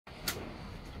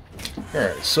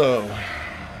Alright, so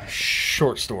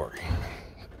short story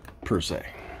per se.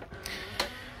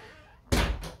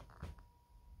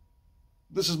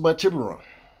 This is my Tiburon.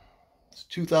 It's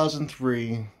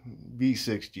 2003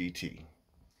 V6 GT.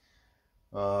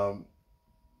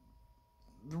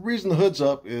 The reason the hood's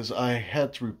up is I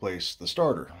had to replace the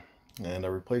starter. And I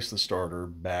replaced the starter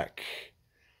back,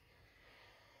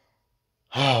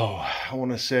 I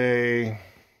want to say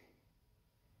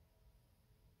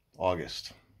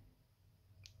August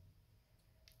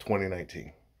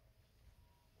 2019.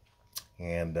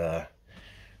 And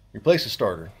replaced the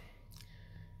starter.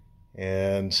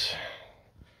 And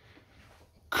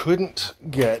couldn't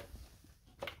get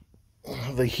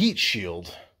the heat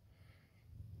shield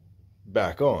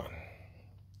back on.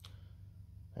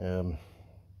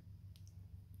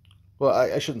 Well,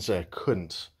 I shouldn't say I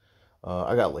couldn't.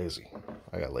 I got lazy.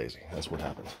 That's what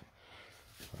happened.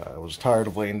 I was tired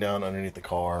of laying down underneath the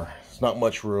car. It's not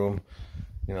much room.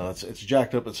 You know, it's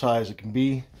jacked up as high as it can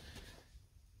be.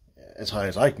 As high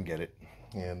as I can get it.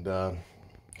 And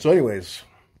so anyways,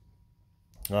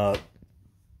 the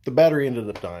battery ended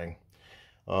up dying.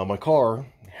 My car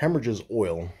hemorrhages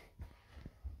oil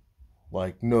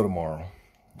like no tomorrow.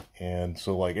 And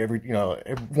so like every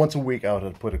once a week I would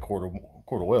have to put a quart of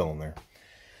oil in there.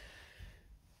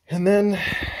 And then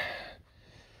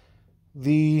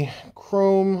the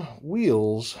chrome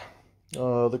wheels,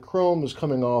 the chrome is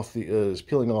coming off is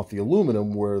peeling off the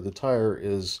aluminum where the tire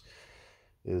is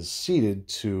seated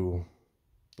to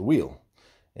the wheel.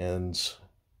 And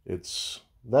it's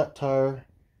that tire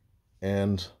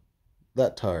and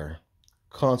that tire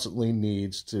constantly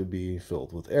needs to be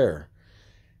filled with air.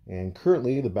 And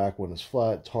currently the back one is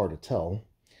flat. It's hard to tell.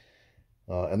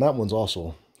 And that one's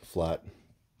also flat.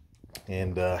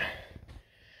 And so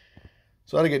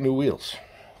I had to get new wheels.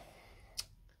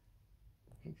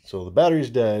 So the battery's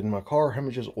dead. My car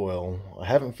hemorrhages oil. I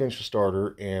haven't finished the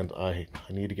starter. And I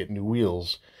need to get new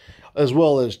wheels. As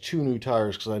well as 2 new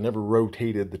tires. Because I never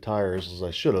rotated the tires as I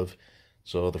should have.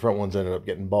 So the front ones ended up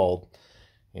getting bald.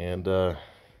 And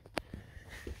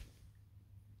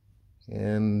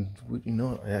you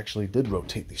know, I actually did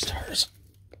rotate these tires.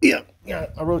 Yeah,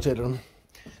 I rotated them.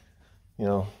 You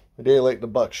know, a day late, the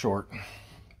buck short.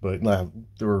 But nah,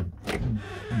 they were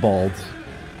bald,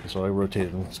 so I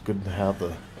rotated them. It's good to have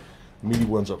the meaty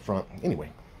ones up front.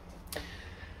 Anyway,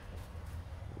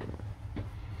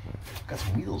 got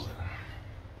some wheels in it.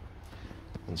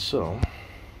 And so,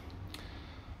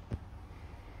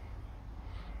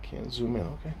 can't zoom in,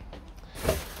 okay.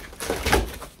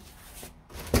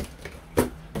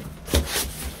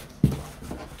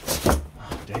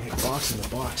 Box in the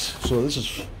box. So this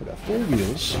is, I got 4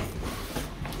 wheels.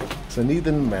 So I need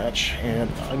them to match, and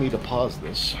I need to pause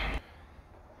this.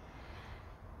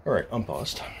 All right,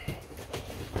 unpaused.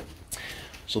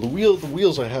 So the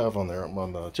wheels I have on there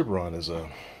on the Tiburon is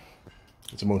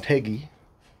it's a motegi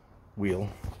wheel,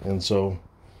 and so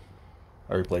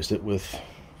I replaced it with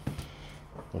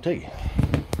motegi.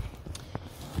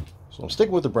 So I'm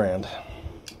sticking with the brand.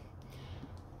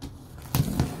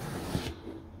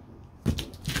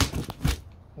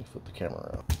 Flip the camera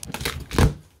around.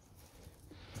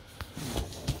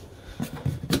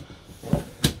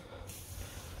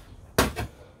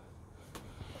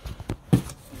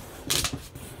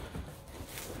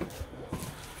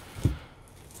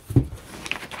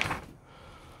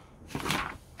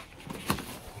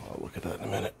 I'll look at that in a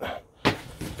minute.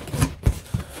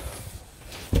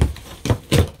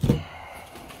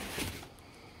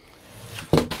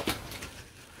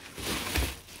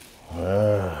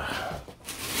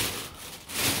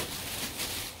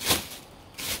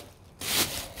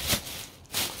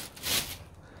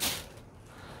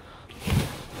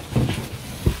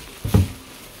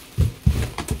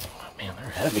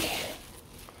 Heavy.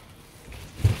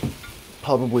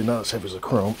 Probably not as heavy as a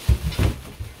chrome.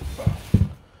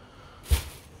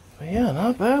 But yeah,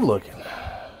 not bad looking.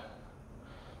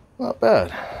 Not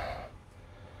bad.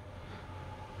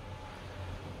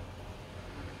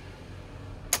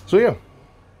 So yeah,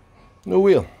 no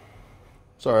wheel.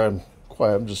 Sorry, I'm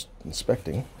quiet. I'm just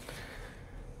inspecting.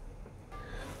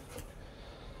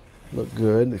 Look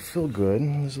good. They feel good.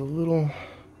 There's a little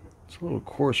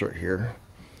coarse right here.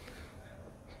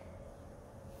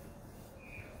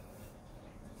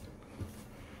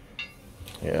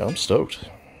 Yeah, I'm stoked.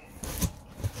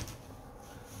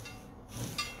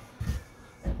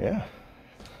 Yeah.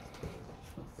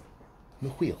 No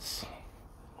wheels.